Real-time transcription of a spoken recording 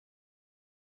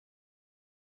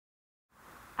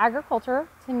Agriculture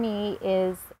to me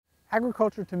is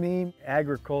Agriculture to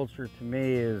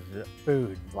me is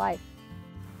food. life.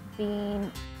 Being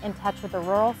in touch with the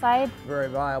rural side. Very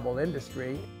viable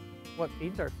industry, What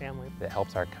feeds our family. That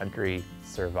helps our country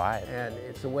survive. and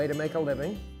it's a way to make a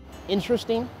living.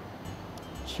 Interesting,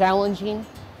 challenging,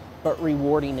 but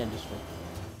rewarding industry.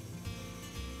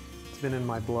 It's been in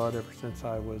my blood ever since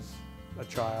I was a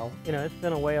child. You know, it's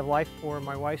been a way of life for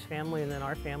my wife's family and then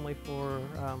our family for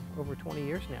over 20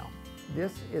 years now.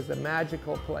 This is a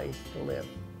magical place to live.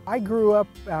 I grew up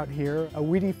out here. A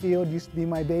weedy field used to be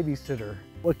my babysitter.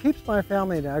 What keeps my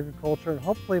family in agriculture, and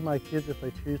hopefully my kids, if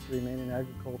they choose to remain in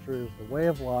agriculture, is the way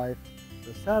of life,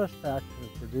 the satisfaction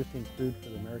of producing food for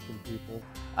the American people.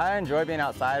 I enjoy being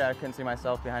outside. I couldn't see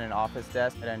myself behind an office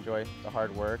desk. I enjoy the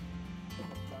hard work.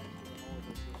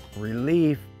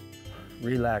 relief,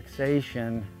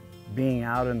 relaxation, being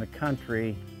out in the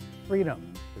country.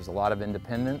 Freedom. There's a lot of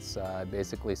independence. I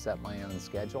basically set my own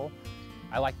schedule.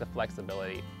 I like the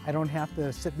flexibility. I don't have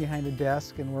to sit behind a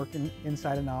desk and work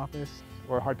inside an office.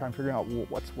 Or a hard time figuring out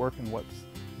what's work and what's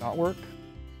not work.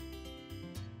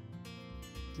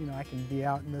 You know, I can be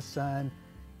out in the sun,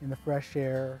 in the fresh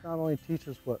air. It not only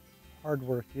teaches what hard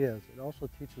work is, it also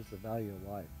teaches the value of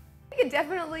life. It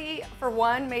definitely, for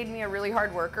one, made me a really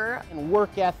hard worker. And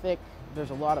work ethic, there's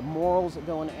a lot of morals that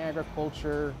go into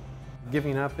agriculture.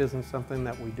 Giving up isn't something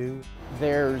that we do.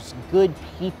 There's good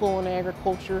people in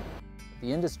agriculture.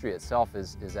 The industry itself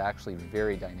is actually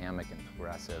very dynamic and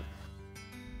progressive.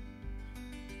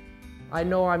 I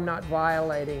know I'm not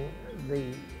violating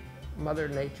the Mother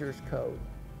Nature's code.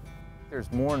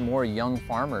 There's more and more young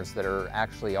farmers that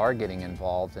are getting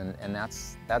involved, and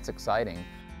that's exciting.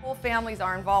 Whole families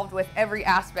are involved with every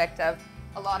aspect of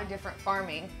a lot of different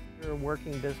farming. We're a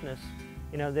working business,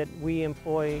 you know, that we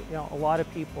employ, you know, a lot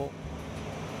of people.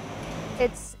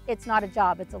 It's not a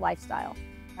job, it's a lifestyle.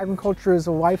 Agriculture is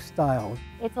a lifestyle.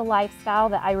 It's a lifestyle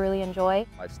that I really enjoy.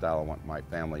 Lifestyle I want my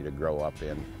family to grow up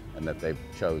in and that they've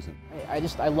chosen. I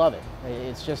love it.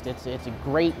 It's a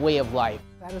great way of life.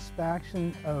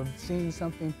 Satisfaction of seeing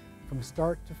something from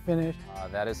start to finish.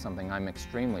 That is something I'm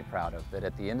extremely proud of, that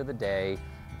at the end of the day,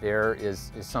 there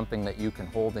is something that you can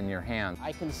hold in your hand.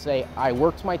 I can say I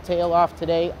worked my tail off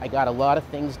today, I got a lot of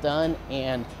things done,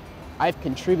 and I've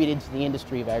contributed to the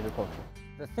industry of agriculture.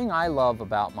 The thing I love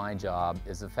about my job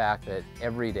is the fact that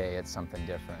every day it's something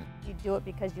different. You do it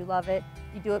because you love it.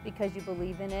 You do it because you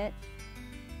believe in it.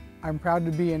 I'm proud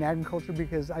to be in agriculture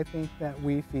because I think that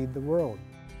we feed the world.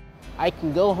 I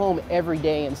can go home every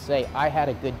day and say I had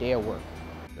a good day of work.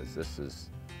 Because this is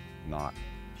not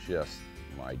just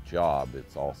my job,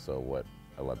 it's also what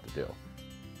I love to do.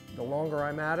 The longer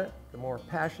I'm at it, the more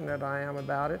passionate I am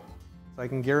about it. I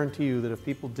can guarantee you that if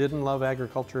people didn't love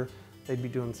agriculture, they'd be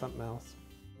doing something else.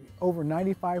 Over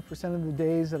 95% of the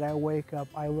days that I wake up,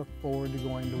 I look forward to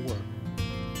going to work.